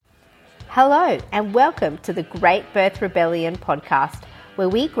Hello and welcome to the Great Birth Rebellion podcast, where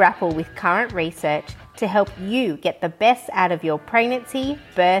we grapple with current research to help you get the best out of your pregnancy,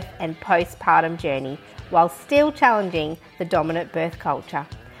 birth and postpartum journey while still challenging the dominant birth culture.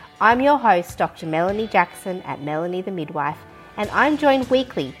 I'm your host, Dr. Melanie Jackson at Melanie the Midwife, and I'm joined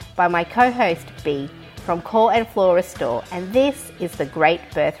weekly by my co-host B from Core and Flora Store, and this is the Great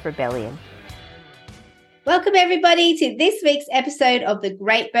Birth Rebellion. Welcome everybody to this week's episode of the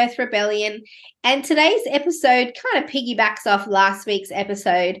Great Birth Rebellion. And today's episode kind of piggybacks off last week's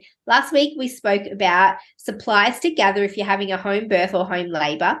episode. Last week we spoke about supplies to gather if you're having a home birth or home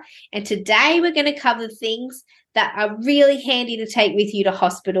labour. And today we're going to cover things that are really handy to take with you to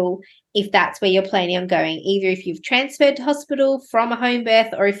hospital if that's where you're planning on going, either if you've transferred to hospital from a home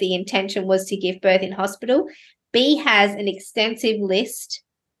birth or if the intention was to give birth in hospital. B has an extensive list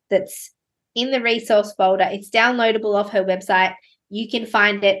that's in the resource folder. It's downloadable off her website. You can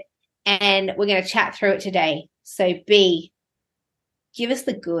find it, and we're going to chat through it today. So B, give us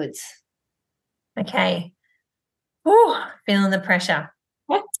the goods. Okay. Oh, feeling the pressure.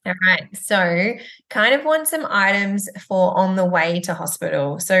 All right. So kind of want some items for on the way to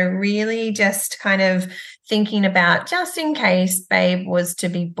hospital. So really just kind of thinking about just in case babe was to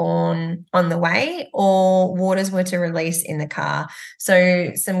be born on the way or waters were to release in the car.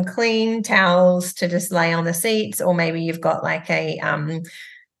 So some clean towels to just lay on the seats, or maybe you've got like a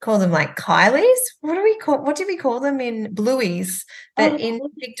call them like Kylies. What do we call them in Blueies? But in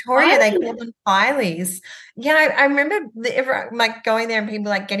Victoria, they call them Kylies. Yeah, I remember everyone like going there and people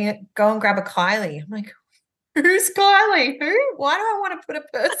like go and grab a Kylie. I'm like, who's Kylie? Who? Why do I want to put a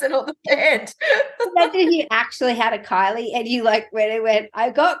person on the bed? Imagine you actually had a Kylie and you like went, I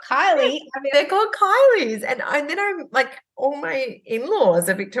got Kylie. I mean, they're called Kylies. And then I'm like, all my in-laws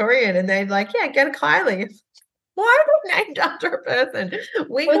are Victorian and they're like, yeah, get a Kylie. Why are they named after a person?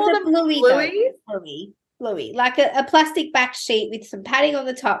 We call them Blueies. Bluey, like a plastic back sheet with some padding on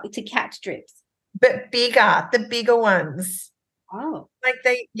the top to catch drips. But bigger, the bigger ones. Oh.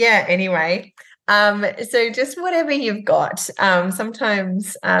 Anyway. So just whatever you've got.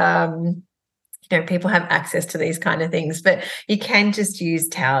 Sometimes people have access to these kind of things, but you can just use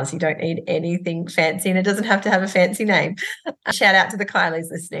towels. You don't need anything fancy, and it doesn't have to have a fancy name. Shout out to the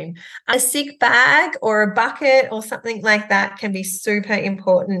Kylies listening. A sick bag or a bucket or something like that can be super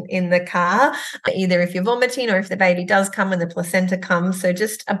important in the car, either if you're vomiting or if the baby does come and the placenta comes. So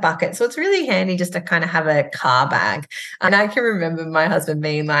just a bucket. So it's really handy just to kind of have a car bag. And I can remember my husband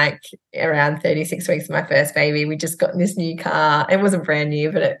being like around 36 weeks of my first baby. We just got in this new car. It wasn't brand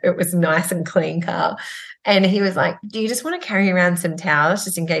new, but it was nice and clean car. And he was like, do you just want to carry around some towels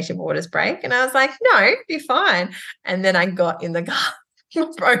just in case your waters break? And I was like, no, be fine. And then I got in the car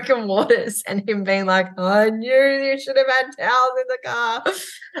with broken waters and him being like, I knew you should have had towels in the car.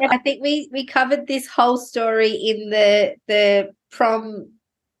 And I think we covered this whole story in the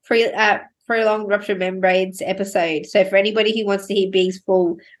prolonged rupture membranes episode. So for anybody who wants to hear B's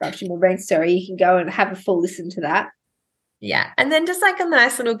full rupture membrane story, you can go and have a full listen to that. Yeah. And then just like a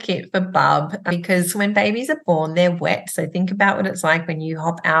nice little kit for bub, because when babies are born, they're wet. So think about what it's like when you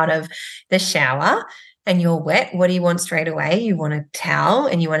hop out of the shower and you're wet. What do you want straight away? You want a towel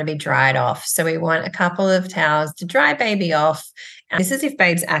and you want to be dried off. So we want a couple of towels to dry baby off. And this is if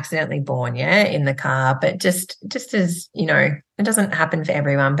babe's accidentally born, in the car. But just as, it doesn't happen for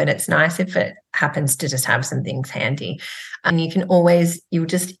everyone, but it's nice if it happens to just have some things handy. And you'll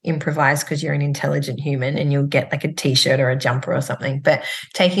just improvise because you're an intelligent human and you'll get like a T-shirt or a jumper or something. But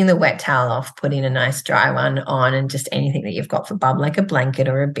taking the wet towel off, putting a nice dry one on, and just anything that you've got for bub, like a blanket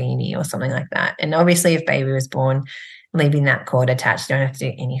or a beanie or something like that. And obviously if baby was born, leaving that cord attached, you don't have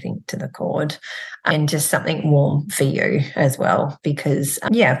to do anything to the cord. And just something warm for you as well, because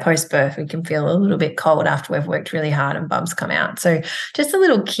post-birth we can feel a little bit cold after we've worked really hard and bubs come out. So just a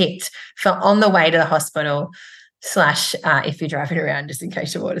little kit for on the way to the hospital / if you're driving around just in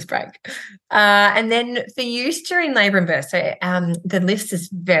case your waters break. And then for use during labour and birth, so the list is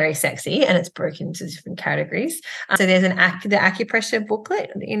very sexy and it's broken into different categories. So there's the acupressure booklet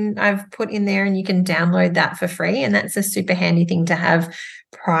I've put in there, and you can download that for free, and that's a super handy thing to have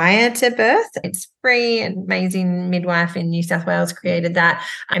prior to birth. It's free. An amazing midwife in New South Wales created that,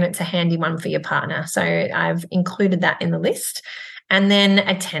 and it's a handy one for your partner. So I've included that in the list. And then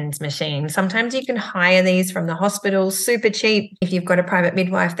a TENS machine. Sometimes you can hire these from the hospital, super cheap. If you've got a private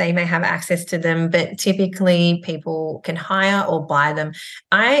midwife, they may have access to them, but typically people can hire or buy them.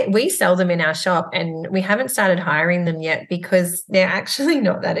 We sell them in our shop, and we haven't started hiring them yet because they're actually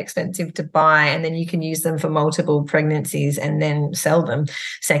not that expensive to buy. And then you can use them for multiple pregnancies and then sell them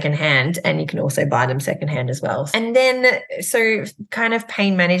secondhand. And you can also buy them secondhand as well. And then, so kind of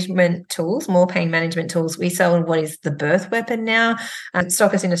pain management tools, more pain management tools. We sell what is the birth weapon now.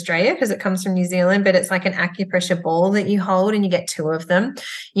 Stock us in Australia because it comes from New Zealand, but it's like an acupressure ball that you hold and you get 2 of them.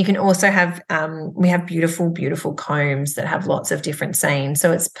 You can also have, we have beautiful, beautiful combs that have lots of different sayings.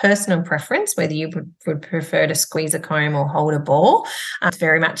 So it's personal preference, whether you would prefer to squeeze a comb or hold a ball. It's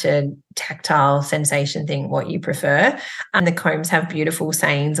very much a tactile sensation thing, what you prefer. And the combs have beautiful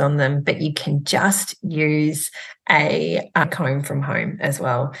sayings on them, but you can just use a comb from home as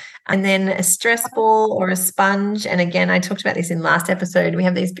well. And then a stress ball or a sponge. And again, I talked about this in last episode. We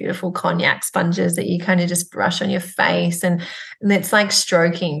have these beautiful cognac sponges that you kind of just brush on your face, and it's like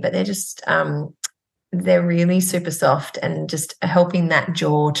stroking, but they're just they're really super soft and just helping that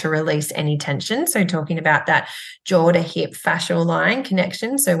jaw to release any tension. So talking about that jaw to hip fascial line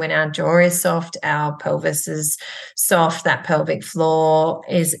connection. So when our jaw is soft, our pelvis is soft, that pelvic floor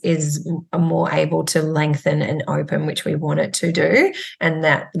is more able to lengthen and open, which we want it to do, and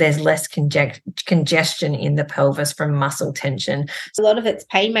that there's less congestion in the pelvis from muscle tension. A lot of it's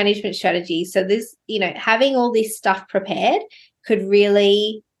pain management strategies. So this, having all this stuff prepared could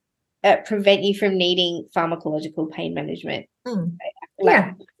really prevent you from needing pharmacological pain management.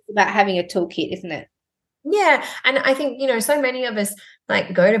 Yeah. It's about having a toolkit, isn't it? Yeah. And I think, so many of us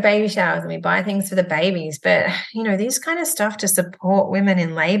like go to baby showers and we buy things for the babies, but these kind of stuff to support women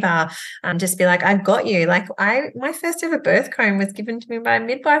in labor, just be like, I've got you. Like my first ever birth comb was given to me by a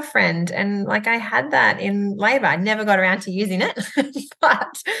midwife friend. And like, I had that in labor. I never got around to using it,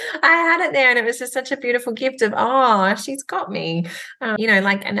 but I had it there, and it was just such a beautiful gift of, oh, she's got me,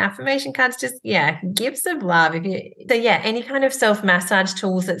 like an affirmation cards, just, gifts of love. Any kind of self-massage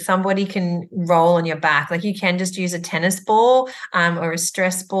tools that somebody can roll on your back. Like you can just use a tennis ball, or a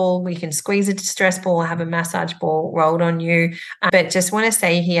stress ball. We can squeeze a stress ball, have a massage ball rolled on you. But just want to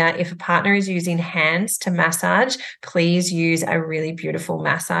say here, if a partner is using hands to massage, please use a really beautiful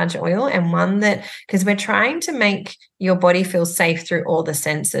massage oil, and one that, because we're trying to make your body feel safe through all the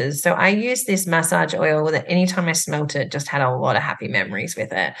senses. So I use this massage oil that anytime I smelt it, just had a lot of happy memories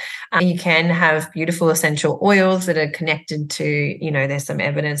with it. You can have beautiful essential oils that are connected to, there's some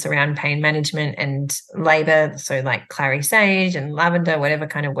evidence around pain management and labor. So like clary sage and lavender, whatever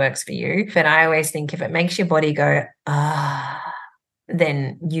kind of works for you. But I always think if it makes your body go,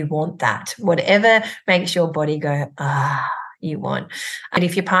 then you want that. Whatever makes your body go, you want. And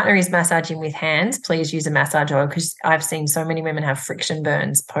if your partner is massaging with hands, please use a massage oil, because I've seen so many women have friction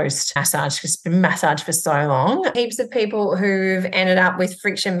burns post-massage because it's been massaged for so long. Heaps of people who've ended up with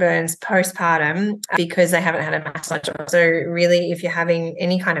friction burns postpartum because they haven't had a massage oil. So really, if you're having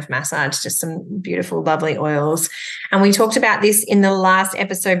any kind of massage, just some beautiful, lovely oils. And we talked about this in the last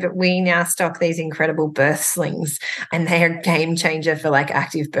episode, but we now stock these incredible birth slings, and they're a game changer for like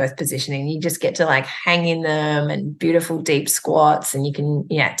active birth positioning. You just get to like hang in them, and beautiful deep squats, and you can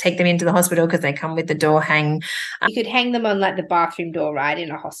take them into the hospital because they come with the door hang. You could hang them on like the bathroom door, right,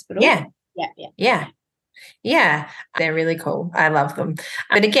 in a hospital. Yeah, they're really cool. I love them.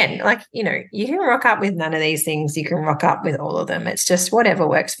 But again, like, you can rock up with none of these things. You can rock up with all of them. It's just whatever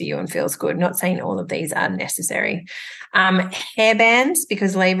works for you and feels good. Not saying all of these are necessary. Hair bands,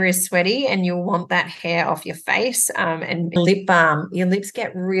 because labor is sweaty and you'll want that hair off your face. And lip balm. Your lips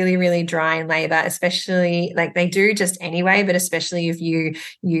get really, really dry in labor, especially like they do just anyway, but especially if you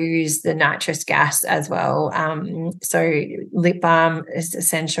use the nitrous gas as well. So lip balm is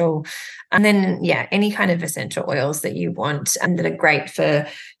essential. And then, any kind of essential oils that you want and that are great for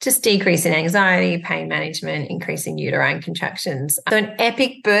just decreasing anxiety, pain management, increasing uterine contractions. So an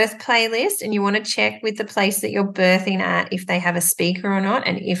epic birth playlist, and you want to check with the place that you're birthing at if they have a speaker or not.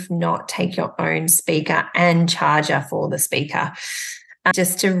 And if not, take your own speaker and charger for the speaker.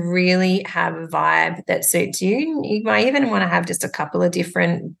 Just to really have a vibe that suits you. You might even want to have just a couple of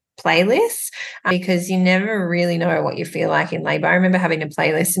different playlists, because you never really know what you feel like in labor. I remember having a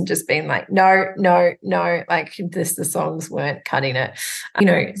playlist and just being like, no, like the songs weren't cutting it.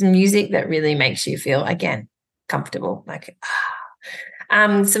 It's music that really makes you feel, again, comfortable, like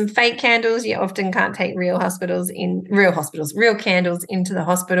some fake candles. You often can't take real candles into the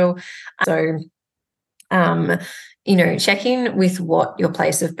hospital. So checking with what your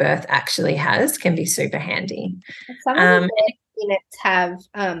place of birth actually has can be super handy. Some of the units have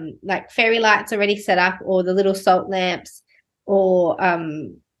like fairy lights already set up, or the little salt lamps. or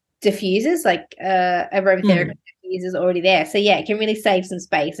diffusers, like aromatherapy Mm. diffusers already there. So yeah, it can really save some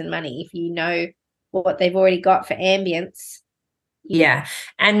space and money if you know what they've already got for ambience. Yeah.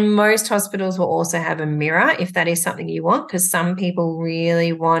 And most hospitals will also have a mirror if that is something you want, because some people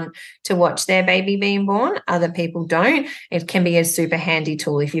really want to watch their baby being born. Other people don't. It can be a super handy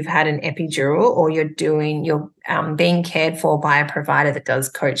tool if you've had an epidural or you're being cared for by a provider that does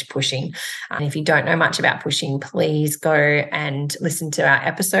coach pushing. And if you don't know much about pushing, please go and listen to our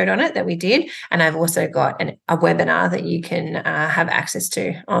episode on it that we did. And I've also got a webinar that you can have access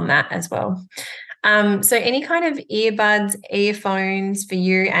to on that as well. So any kind of earbuds, earphones for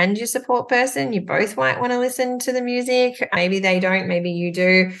you and your support person, you both might want to listen to the music. Maybe they don't, maybe you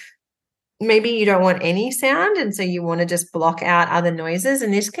do. Maybe you don't want any sound, and so you want to just block out other noises.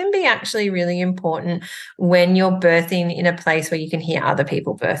 And this can be actually really important when you're birthing in a place where you can hear other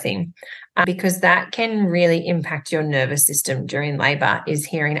people birthing, because that can really impact your nervous system during labor, is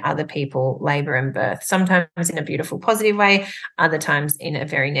hearing other people labor and birth, sometimes in a beautiful, positive way, other times in a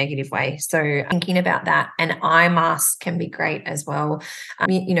very negative way. So thinking about that, and eye masks can be great as well.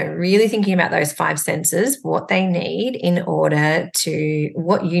 Really thinking about those five senses, what they need in order to,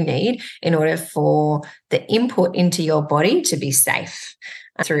 what you need in order for the input into your body to be safe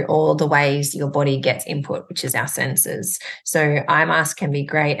through all the ways your body gets input, which is our senses. So eye mask can be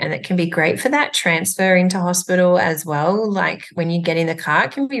great, and it can be great for that transfer into hospital as well. Like when you get in the car,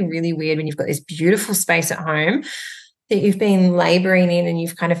 it can be really weird when you've got this beautiful space at home that you've been laboring in, and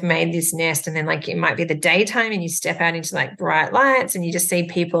you've kind of made this nest, and then like it might be the daytime and you step out into like bright lights and you just see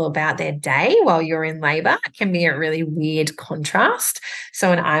people about their day while you're in labor. It can be a really weird contrast.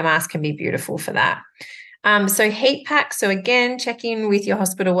 So an eye mask can be beautiful for that. So heat packs. So again, check in with your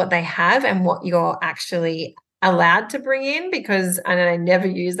hospital what they have and what you're actually allowed to bring in, because I never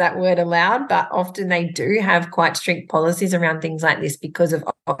use that word allowed, but often they do have quite strict policies around things like this because of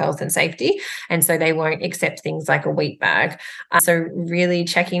health and safety. And so they won't accept things like a wheat bag. So really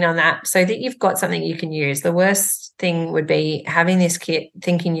checking on that so that you've got something you can use. The worst thing would be having this kit,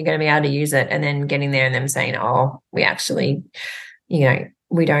 thinking you're going to be able to use it, and then getting there and them saying, oh, we actually,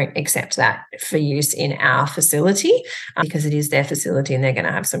 we don't accept that for use in our facility, because it is their facility and they're going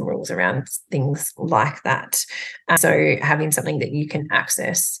to have some rules around things like that. So having something that you can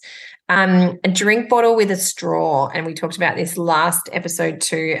access. A drink bottle with a straw, and we talked about this last episode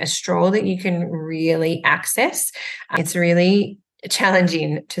too, a straw that you can really access. It's really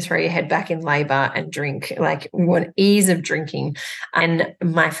challenging to throw your head back in labor and drink. Like, we want ease of drinking, and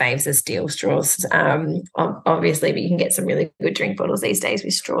my faves are steel straws, obviously, but you can get some really good drink bottles these days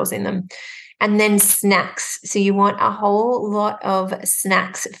with straws in them. And then snacks. So you want a whole lot of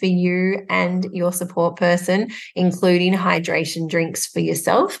snacks for you and your support person, including hydration drinks for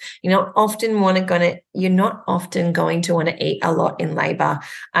yourself. You're not often going to want to eat a lot in labor.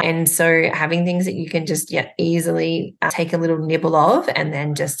 And so having things that you can just easily take a little nibble of and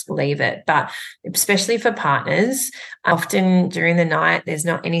then just leave it. But especially for partners, often during the night, there's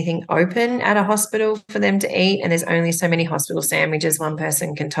not anything open at a hospital for them to eat, and there's only so many hospital sandwiches one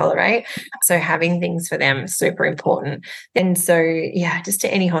person can tolerate. So having things for them is super important. And so, just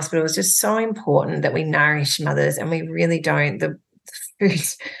to any hospital, it's just so important that we nourish mothers, and we really don't. The food,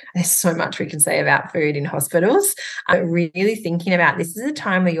 there's so much we can say about food in hospitals. But really thinking about, this is a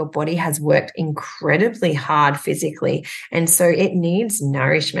time where your body has worked incredibly hard physically, and so it needs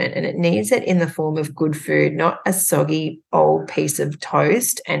nourishment, and it needs it in the form of good food, not a soggy old piece of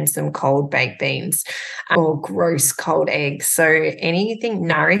toast and some cold baked beans or gross cold eggs. So anything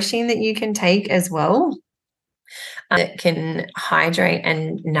nourishing that you can take as well, that can hydrate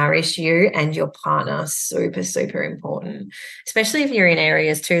and nourish you and your partner, super, super important. Especially if you're in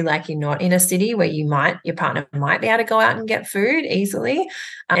areas too, like you're not in a city where your partner might be able to go out and get food easily,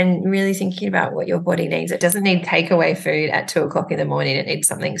 and really thinking about what your body needs. It doesn't need takeaway food at 2:00 in the morning. It needs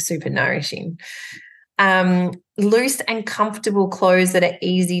something super nourishing. Loose and comfortable clothes that are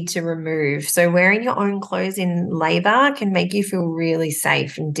easy to remove. So wearing your own clothes in labor can make you feel really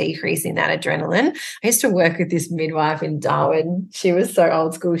safe and decreasing that adrenaline. I used to work with this midwife in Darwin. She was so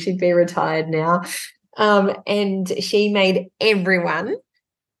old school. She'd be retired now. And she made everyone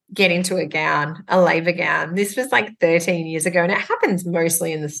get into a labor gown. This was like 13 years ago, and it happens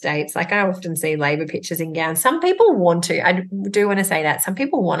mostly in the States. Like, I often see labor pictures in gowns. Some people want to. I do want to say that. Some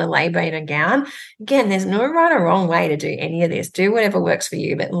people want to labor in a gown. Again, there's no right or wrong way to do any of this. Do whatever works for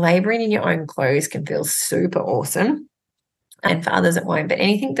you, but laboring in your own clothes can feel super awesome. And for others it won't, but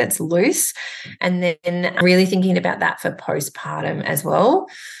anything that's loose, and then really thinking about that for postpartum as well.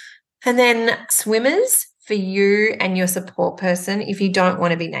 And then swimmers, for you and your support person if you don't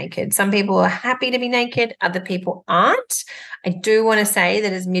want to be naked. Some people are happy to be naked, other people aren't. I do want to say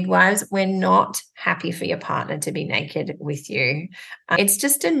that as midwives, we're not happy for your partner to be naked with you. It's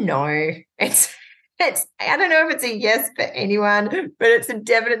just a no. It's I don't know if it's a yes for anyone, but it's a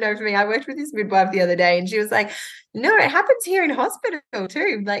definite no for me. I worked with this midwife the other day and she was like, no, it happens here in hospital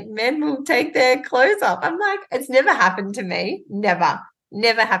too. Like men will take their clothes off. I'm like, it's never happened to me.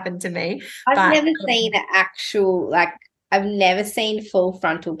 Never happened to me. I've never seen an actual, like, I've never seen full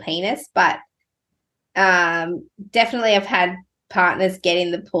frontal penis, but definitely I've had partners get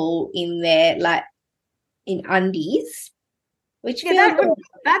in the pool in their, like, in undies, which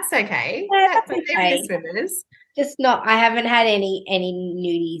that's okay. Yeah, that's okay. Swimmers. Just not, I haven't had any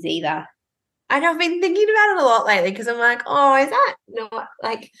nudies either. And I've been thinking about it a lot lately because I'm like, oh, is that not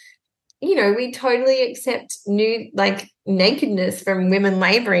like, you know, we totally accept nakedness from women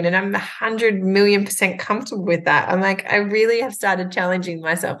laboring, and I'm 100,000,000% comfortable with that. I'm like, I really have started challenging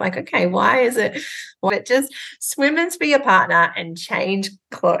myself. Like, okay, why is it? But just swimmers for your partner and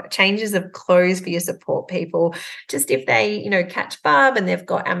changes of clothes for your support people. Just if they, you know, catch bub and they've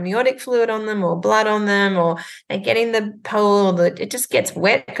got amniotic fluid on them or blood on them, or they get in the pool, it just gets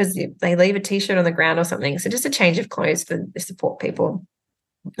wet because they leave a t-shirt on the ground or something. So just a change of clothes for the support people.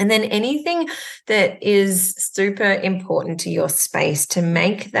 And then anything that is super important to your space to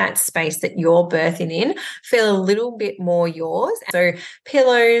make that space that you're birthing in feel a little bit more yours. So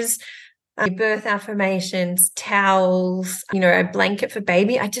pillows, birth affirmations, towels, you know, a blanket for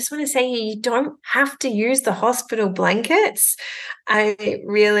baby. I just want to say you don't have to use the hospital blankets.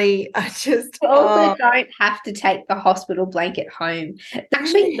 You also don't have to take the hospital blanket home. It's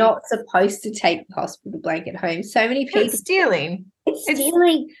actually not supposed to take the hospital blanket home. So many people. It's stealing. It's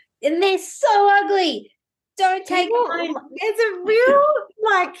stealing. And they're so ugly. Don't take them home. It's a real,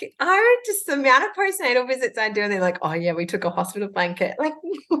 like, the amount of postnatal visits I do, and they're like, oh yeah, we took a hospital blanket. Like,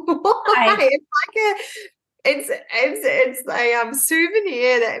 why? It's a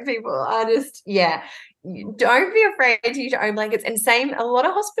souvenir that people are just, yeah. Don't be afraid to use your own blankets. And same, a lot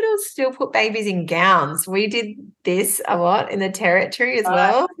of hospitals still put babies in gowns. We did this a lot in the territory as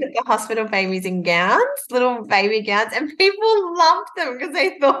well. Put the hospital babies in gowns, little baby gowns, and people loved them because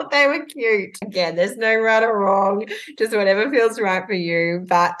they thought they were cute. Again, there's no right or wrong, just whatever feels right for you.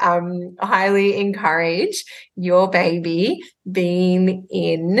 But highly encourage your baby being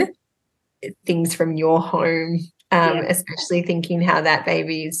in things from your home. Especially thinking how that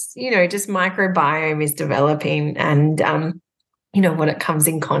baby's, you know, just microbiome is developing and, you know, what it comes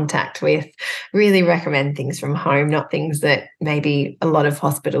in contact with. Really recommend things from home, not things that maybe a lot of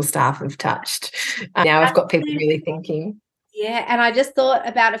hospital staff have touched. Now I've got people really thinking. Yeah, and I just thought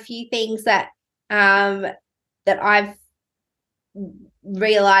about a few things that that I've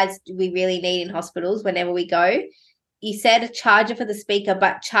realised we really need in hospitals whenever we go. You said a charger for the speaker,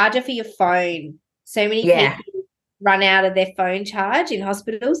 but charger for your phone. So many people run out of their phone charge in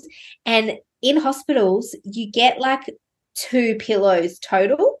hospitals, and in hospitals you get like 2 pillows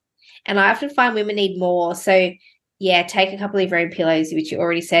total, and I often find women need more. So yeah, take a couple of your own pillows, which you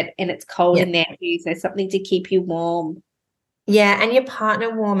already said, and it's cold in there too, so something to keep you warm. Yeah, and your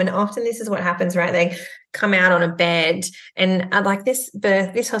partner warm. And often this is what happens, right? They come out on a bed, and like this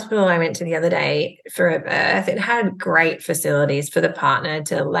hospital I went to the other day for a birth, it had great facilities for the partner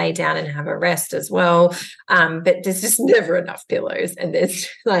to lay down and have a rest as well. But there's just never enough pillows, and there's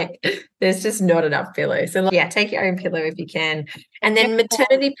just not enough pillows. So yeah, take your own pillow if you can. And then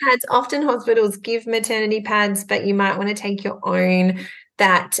maternity pads. Often hospitals give maternity pads, but you might want to take your own.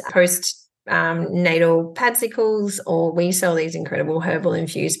 That natal padsicles, or we sell these incredible herbal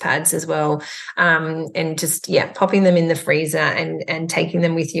infused pads as well, and just popping them in the freezer and taking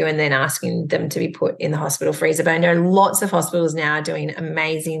them with you, and then asking them to be put in the hospital freezer. But I know lots of hospitals now are doing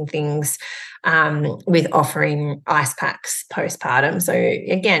amazing things with offering ice packs postpartum. So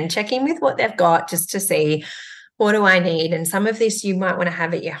again, check in with what they've got just to see, what do I need? And some of this you might want to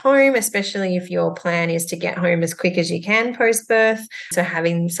have at your home, especially if your plan is to get home as quick as you can post-birth. So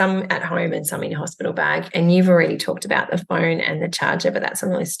having some at home and some in your hospital bag. And you've already talked about the phone and the charger, but that's on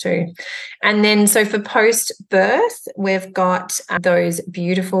the list too. And then so for post-birth, we've got those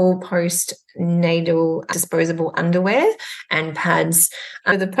beautiful post-natal disposable underwear and pads.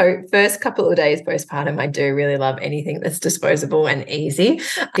 For the first couple of days postpartum, I do really love anything that's disposable and easy,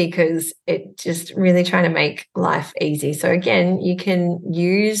 because it just really trying to make life easy. So again, you can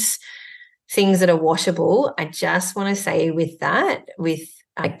use things that are washable. I just want to say with that, with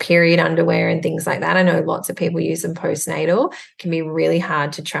like period underwear and things like that, I know lots of people use them postnatal. It can be really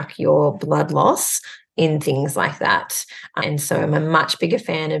hard to track your blood loss. in things like that. And so I'm a much bigger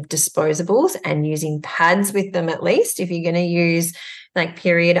fan of disposables and using pads with them, at least. If you're going to use like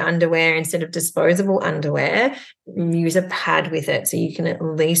period underwear instead of disposable underwear, use a pad with it so you can at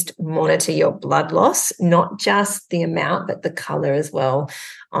least monitor your blood loss, not just the amount, but the color as well.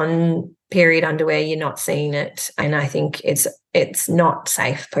 On period underwear, you're not seeing it. And I think it's not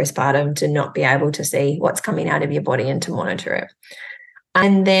safe postpartum to not be able to see what's coming out of your body and to monitor it.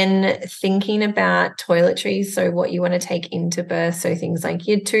 And then thinking about toiletries, so what you want to take into birth, so things like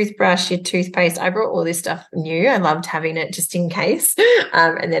your toothbrush, your toothpaste. I brought all this stuff new. I loved having it just in case,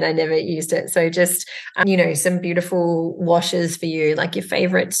 and then I never used it. So just, some beautiful washes for you, like your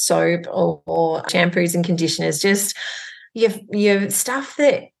favorite soap or shampoos and conditioners, just your stuff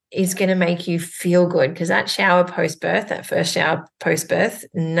that is going to make you feel good, because that shower post-birth, that first shower post-birth,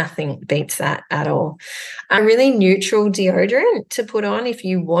 nothing beats that at all. A really neutral deodorant to put on if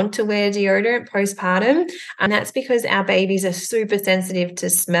you want to wear deodorant postpartum, and that's because our babies are super sensitive to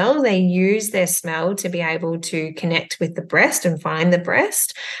smell. They use their smell to be able to connect with the breast and find the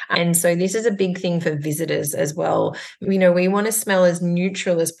breast. And so this is a big thing for visitors as well. We want to smell as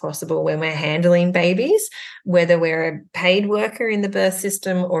neutral as possible when we're handling babies, whether we're a paid worker in the birth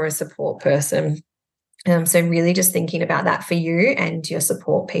system or a support person. So really just thinking about that for you and your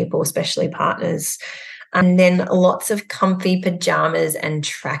support people, especially partners. And then lots of comfy pajamas and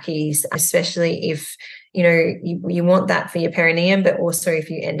trackies, especially if, you want that for your perineum, but also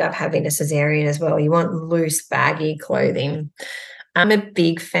if you end up having a cesarean as well, you want loose, baggy clothing. I'm a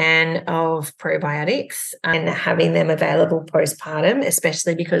big fan of probiotics and having them available postpartum,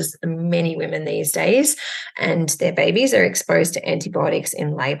 especially because many women these days and their babies are exposed to antibiotics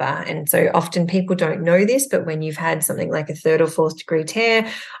in labor. And so often people don't know this, but when you've had something like a 3rd or 4th degree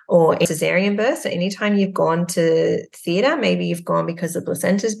tear or a cesarean birth, so anytime you've gone to theatre, maybe you've gone because the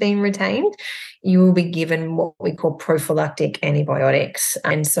placenta's been retained, you will be given what we call prophylactic antibiotics.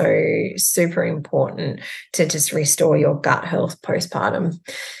 And so super important to just restore your gut health postpartum.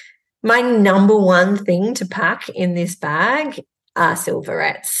 My number one thing to pack in this bag are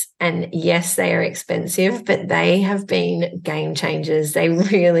silverettes. And yes, they are expensive, but they have been game changers. They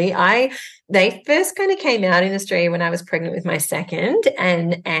first kind of came out in Australia when I was pregnant with my second,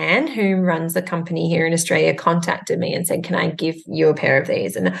 and Anne, who runs the company here in Australia, contacted me and said, can I give you a pair of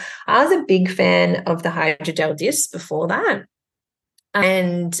these? And I was a big fan of the hydrogel discs before that.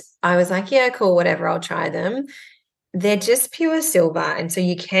 And I was like, yeah, cool, whatever, I'll try them. They're just pure silver, and so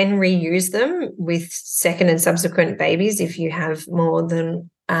you can reuse them with second and subsequent babies if you have more than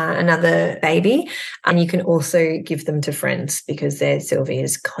another baby, and you can also give them to friends because they're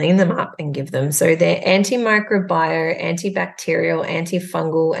silvias. Clean them up and give them. So they're antimicrobial, antibacterial,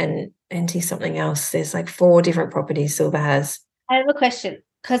 antifungal, and anti-something else. There's like 4 different properties silver has. I have a question,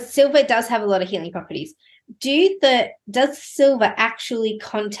 because silver does have a lot of healing properties. Does silver actually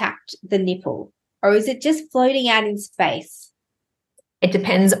contact the nipple? Or is it just floating out in space? It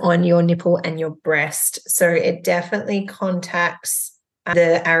depends on your nipple and your breast. So it definitely contacts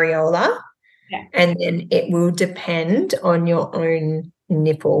the areola, and then it will depend on your own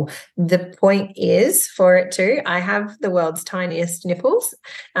nipple. The point is for it to, I have the world's tiniest nipples,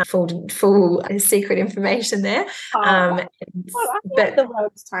 full secret information there. But the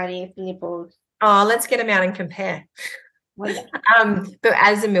world's tiniest nipples. Oh, let's get them out and compare. But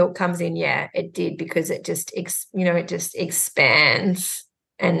as the milk comes in, it did, because it just expands,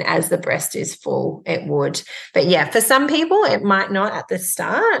 and as the breast is full, it would. But for some people, it might not at the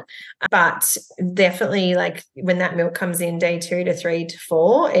start, but definitely like when that milk comes in day 2 to 3 to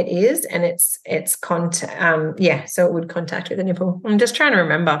 4, it is, and so it would contact with the nipple. I'm just trying to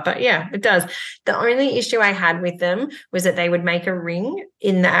remember, but it does. The only issue I had with them was that they would make a ring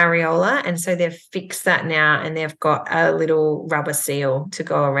in the areola, and so they've fixed that now, and they've got a little rubber seal to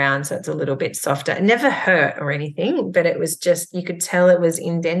go around, so it's a little bit softer. It never hurt or anything, but it was just, you could tell it was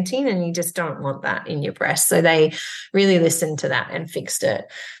indenting, and you just don't want that in your breast. So they really listened to that and fixed it.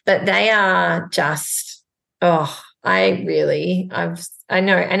 But they are just, I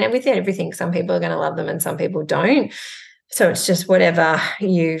know, and with everything, some people are going to love them and some people don't. So it's just whatever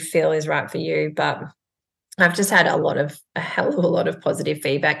you feel is right for you. But I've just had a hell of a lot of positive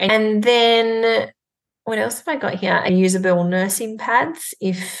feedback. And then what else have I got here? Usable nursing pads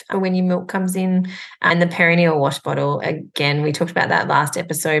when your milk comes in, and the perineal wash bottle. Again, we talked about that last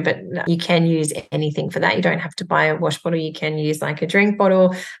episode, but you can use anything for that. You don't have to buy a wash bottle. You can use like a drink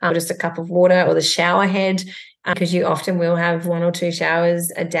bottle, or just a cup of water, or the shower head, because you often will have 1 or 2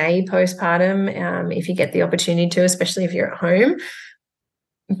 showers a day postpartum, if you get the opportunity to, especially if you're at home.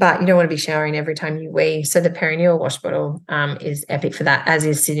 but you don't want to be showering every time you wee. So the perineal wash bottle is epic for that, as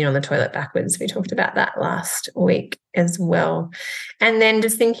is sitting on the toilet backwards. We talked about that last week as well. And then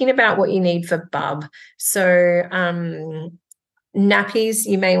just thinking about what you need for bub. So nappies,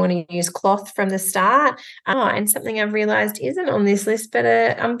 you may want to use cloth from the start. And something I've realized isn't on this list, but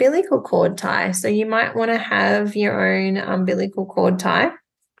an umbilical cord tie. So you might want to have your own umbilical cord tie.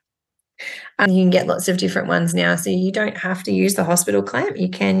 You can get lots of different ones now, so you don't have to use the hospital clamp. You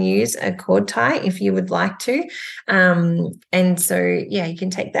can use a cord tie if you would like to. And so, yeah, you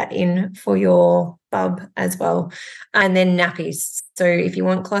can take that in for your bub as well. And then nappies. So if you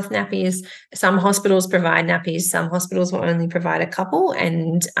want cloth nappies, some hospitals provide nappies. Some hospitals will only provide a couple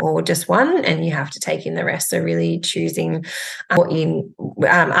or just one, and you have to take in the rest. So really choosing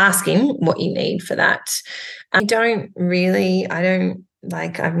asking what you need for that.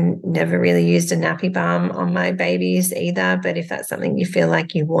 I've never really used a nappy balm on my babies either, but if that's something you feel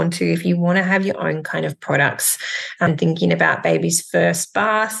like you want to, if you want to have your own kind of products, I'm thinking about baby's first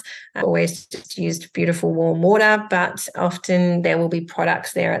bath. I've always just used beautiful warm water, but often there will be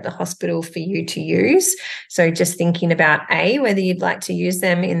products there at the hospital for you to use. So just thinking about A, whether you'd like to use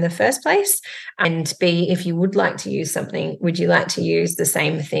them in the first place, and B, if you would like to use something, would you like to use the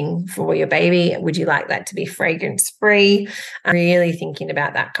same thing for your baby? Would you like that to be fragrance free? I'm really thinking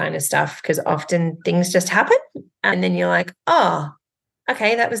about that kind of stuff, because often things just happen and then you're like, oh,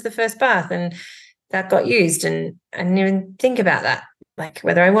 okay, that was the first bath and that got used, and I didn't even think about that, like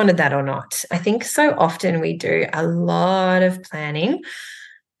whether I wanted that or not. I think so often we do a lot of planning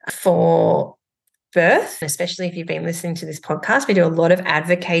for birth, especially if you've been listening to this podcast. We do a lot of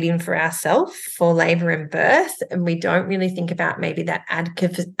advocating for ourselves for labor and birth, and we don't really think about maybe that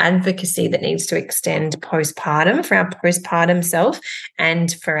advocacy that needs to extend postpartum for our postpartum self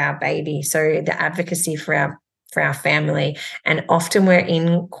and for our baby. So the advocacy for our family. And often we're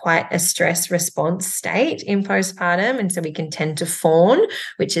in quite a stress response state in postpartum. And so we can tend to fawn,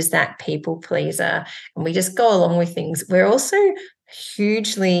 which is that people pleaser. And we just go along with things. We're also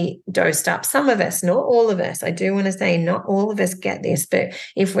hugely dosed up. Some of us, not all of us. I do want to say not all of us get this, but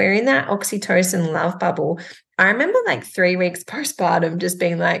if we're in that oxytocin love bubble, I remember like 3 weeks postpartum just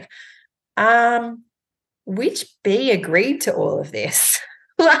being like, which bee agreed to all of this?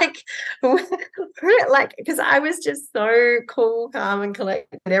 Because I was just so cool, calm, and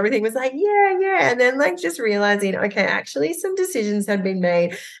collected. Everything was like, yeah. And then just realizing, okay, actually some decisions had been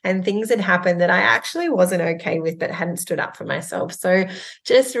made and things had happened that I actually wasn't okay with, but hadn't stood up for myself. So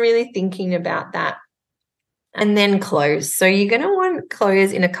just really thinking about that. And then clothes. So you're going to want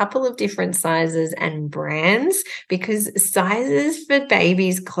clothes in a couple of different sizes and brands, because sizes for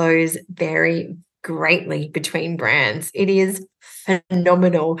babies' clothes vary greatly between brands. It is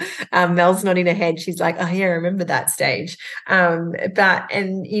phenomenal. Mel's nodding her head. She's like, oh yeah, I remember that stage.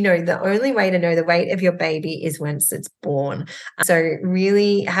 The only way to know the weight of your baby is once it's born. So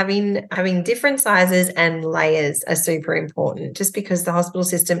really having different sizes and layers are super important, just because the hospital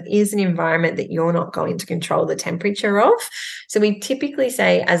system is an environment that you're not going to control the temperature of. So we typically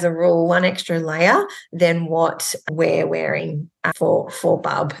say, as a rule, 1 extra layer than what we're wearing for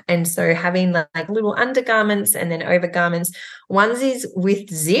bub. And so having like little undergarments and then overgarments. Onesies with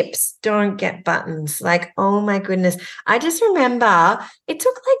zips don't get buttons. Like, oh my goodness. I just remember it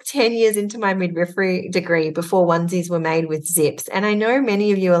took like 10 years into my midwifery degree before onesies were made with zips. And I know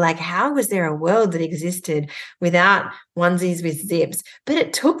many of you are like, how was there a world that existed without onesies with zips? But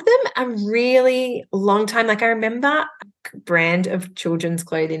it took them a really long time. Like, I remember a brand of children's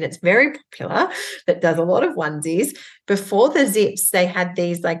clothing that's very popular that does a lot of onesies. Before the zips, they had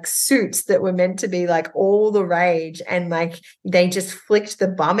these like suits that were meant to be like all the rage, and like they just flicked the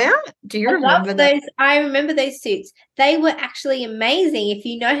bum out. Do you remember that? I remember those suits. They were actually amazing. If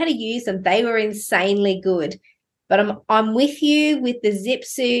you know how to use them, they were insanely good. But I'm with you with the zip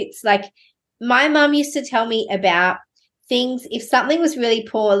suits. Like, my mum used to tell me about things. If something was really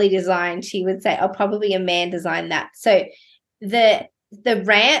poorly designed, she would say, oh, probably a man designed that. So the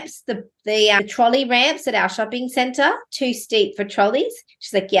ramps, the trolley ramps at our shopping center, too steep for trolleys.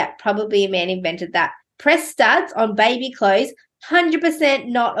 She's like, yeah, probably a man invented that. Press studs on baby clothes, 100%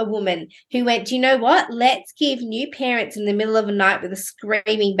 not a woman who went, do you know what? Let's give new parents in the middle of the night with a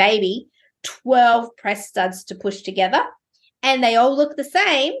screaming baby 12 press studs to push together, and they all look the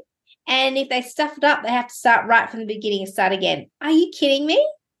same. And if they stuff it up, they have to start right from the beginning and start again. Are you kidding me?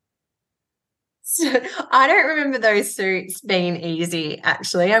 So I don't remember those suits being easy,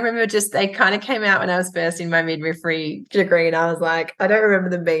 actually. I remember just they kind of came out when I was first in my midwifery degree, and I was like, I don't remember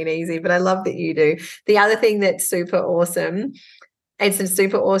them being easy, but I love that you do. The other thing that's super awesome, it's a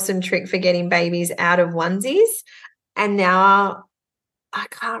super awesome trick for getting babies out of onesies. And now I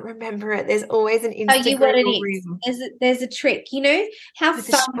can't remember it. There's always an Tell you what Instagram it reel is. There's a trick. You know how with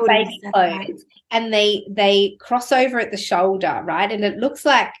the some shoulders. baby That's clothes right. and they cross over at the shoulder, right? And it looks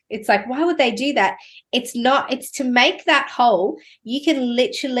like it's like, why would they do that? It's not. It's to make that hole. You can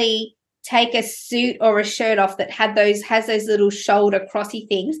literally take a suit or a shirt off that has those little shoulder crossy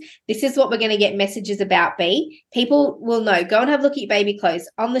things. This is what we're going to get messages about. B. People will know. Go and have a look at your baby clothes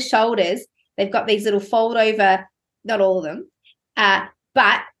on the shoulders. They've got these little fold over. Not all of them,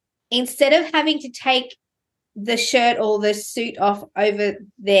 but instead of having to take the shirt or the suit off over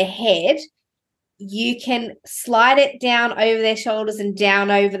their head, you can slide it down over their shoulders and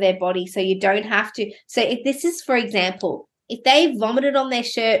down over their body, so you don't have to. So if this is, for example, if they vomited on their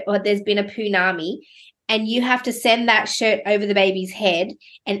shirt or there's been a punami and you have to send that shirt over the baby's head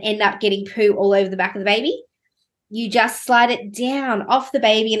and end up getting poo all over the back of the baby, you just slide it down off the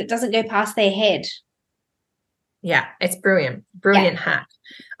baby and it doesn't go past their head. Yeah, it's brilliant. Brilliant hack.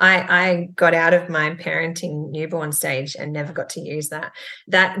 I got out of my parenting newborn stage and never got to use that.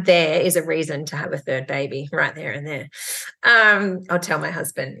 That there is a reason to have a third baby right there and there. I'll tell my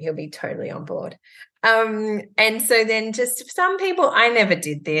husband, he'll be totally on board. And so then just some people, I never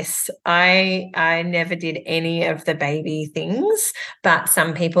did this. I never did any of the baby things, but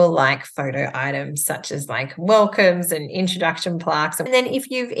some people like photo items such as like welcomes and introduction plaques. And then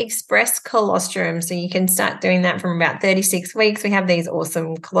if you've expressed colostrum, so you can start doing that from about 36 weeks. We have these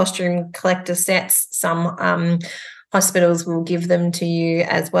awesome colostrum collector sets. Some hospitals will give them to you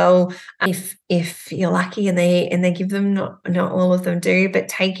as well if you're lucky, and they give them. Not all of them do, but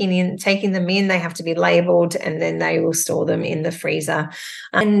taking them in, they have to be labeled, and then they will store them in the freezer.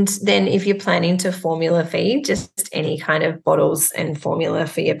 And then if you're planning to formula feed, just any kind of bottles and formula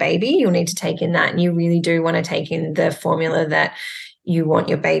for your baby, you'll need to take in that, and you really do want to take in the formula that you want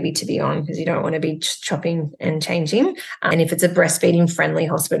your baby to be on, because you don't want to be chopping and changing. And if it's a breastfeeding friendly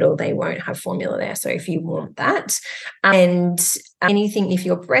hospital, they won't have formula there. So if you want that, and anything, if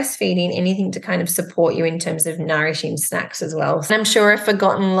you're breastfeeding, anything to kind of support you in terms of nourishing snacks as well. So I'm sure I've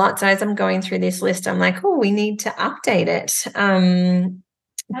forgotten lots as I'm going through this list. I'm like, oh, we need to update it.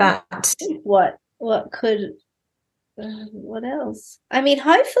 But what else? I mean,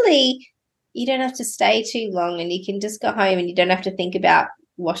 hopefully you don't have to stay too long and you can just go home and you don't have to think about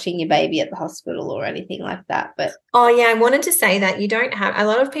washing your baby at the hospital or anything like that. But oh yeah, I wanted to say that you don't have, a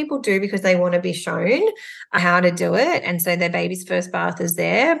lot of people do because they want to be shown how to do it, and so their baby's first bath is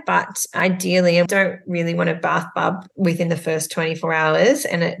there. But ideally, I don't really want a bath bub within the first 24 hours,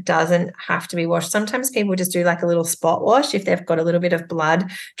 and it doesn't have to be washed. Sometimes people just do like a little spot wash if they've got a little bit of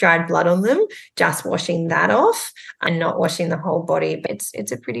dried blood on them, just washing that off and not washing the whole body. But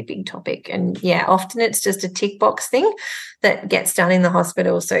it's a pretty big topic, and yeah, often it's just a tick box thing that gets done in the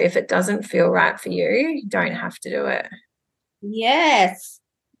hospital. So if it doesn't feel right for you, you don't have to do it. Yes.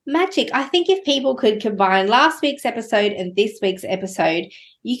 Magic. I think if people could combine last week's episode and this week's episode,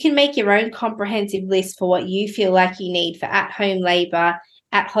 you can make your own comprehensive list for what you feel like you need for at-home labor,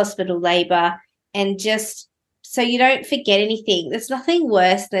 at hospital labor, and just so you don't forget anything. There's nothing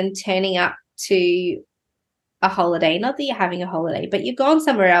worse than turning up to a holiday. Not that you're having a holiday, but you've gone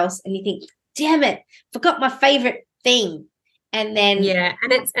somewhere else and you think, damn it, forgot my favorite thing. And then yeah,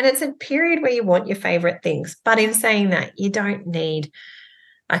 and it's a period where you want your favorite things. But in saying that, you don't need,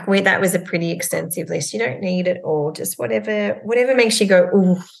 like, that was a pretty extensive list. You don't need it all. Just whatever makes you go,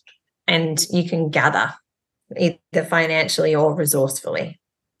 ooh, and you can gather either financially or resourcefully.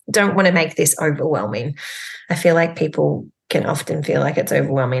 Don't want to make this overwhelming. I feel like people can often feel like it's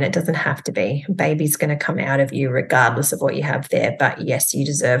overwhelming. It doesn't have to be. A baby's going to come out of you regardless of what you have there. But yes, you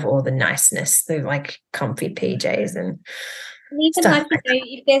deserve all the niceness, the like comfy PJs and even like,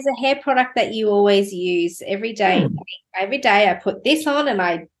 if there's a hair product that you always use every day, I put this on and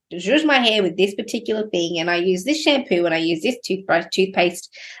I zhuzh my hair with this particular thing, and I use this shampoo and I use this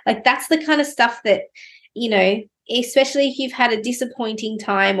toothpaste. Like, that's the kind of stuff that, especially if you've had a disappointing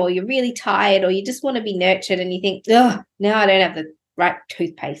time or you're really tired or you just want to be nurtured and you think, oh, now I don't have the right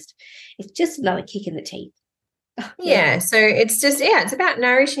toothpaste. It's just another kick in the teeth. Yeah, so it's about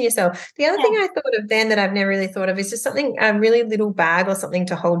nourishing yourself. The other thing I thought of then that I've never really thought of is just something, a really little bag or something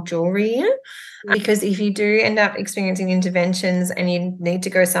to hold jewelry in. Because if you do end up experiencing interventions and you need to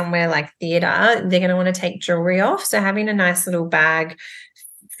go somewhere like theatre, they're going to want to take jewelry off. So having a nice little bag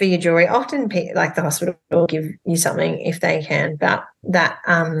for your jewelry, often like the hospital will give you something if they can, but that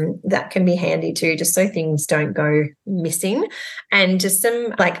can be handy too, just so things don't go missing. And just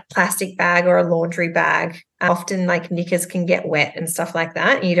some like plastic bag or a laundry bag. Often like knickers can get wet and stuff like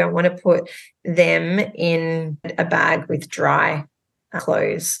that. And you don't want to put them in a bag with dry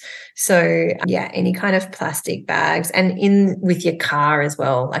clothes. So yeah, any kind of plastic bags, and in with your car as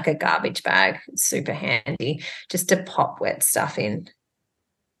well, like a garbage bag, super handy just to pop wet stuff in.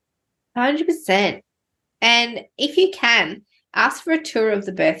 100%. And if you can, ask for a tour of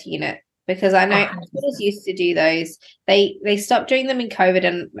the birth unit, because I know hospitals used to do those. They stopped doing them in COVID,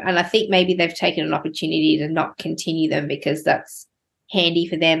 and I think maybe they've taken an opportunity to not continue them because that's handy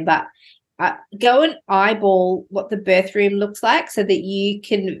for them. But go and eyeball what the birth room looks like so that you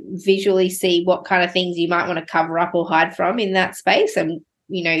can visually see what kind of things you might want to cover up or hide from in that space, and,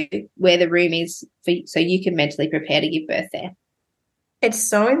 you know, where the room is so you can mentally prepare to give birth there. It's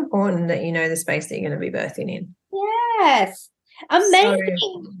so important that you know the space that you're going to be birthing in. Yes.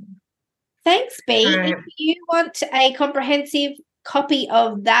 Amazing. Thanks, B. If you want a comprehensive copy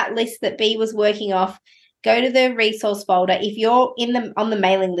of that list that B was working off, go to the resource folder. If you're on the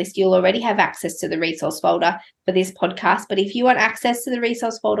mailing list, you'll already have access to the resource folder for this podcast. But if you want access to the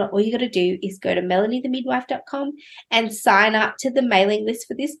resource folder, all you got to do is go to melaniethemidwife.com and sign up to the mailing list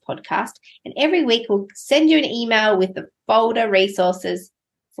for this podcast. And every week we'll send you an email with the folder resources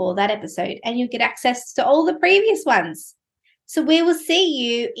for that episode, and you'll get access to all the previous ones. So we will see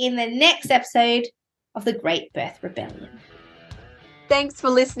you in the next episode of The Great Birth Rebellion. Thanks for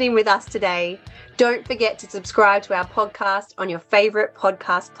listening with us today. Don't forget to subscribe to our podcast on your favorite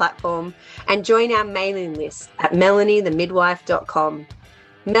podcast platform and join our mailing list at melaniethemidwife.com.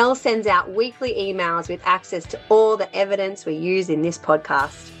 Mel sends out weekly emails with access to all the evidence we use in this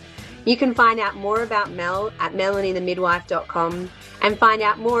podcast. You can find out more about Mel at melaniethemidwife.com and find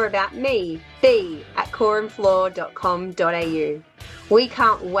out more about me, B, at coreandfloor.com.au. We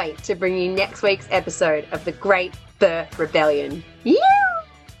can't wait to bring you next week's episode of The Great Birth Rebellion. Yeah!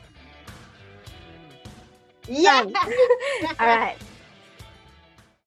 Yeah! All right.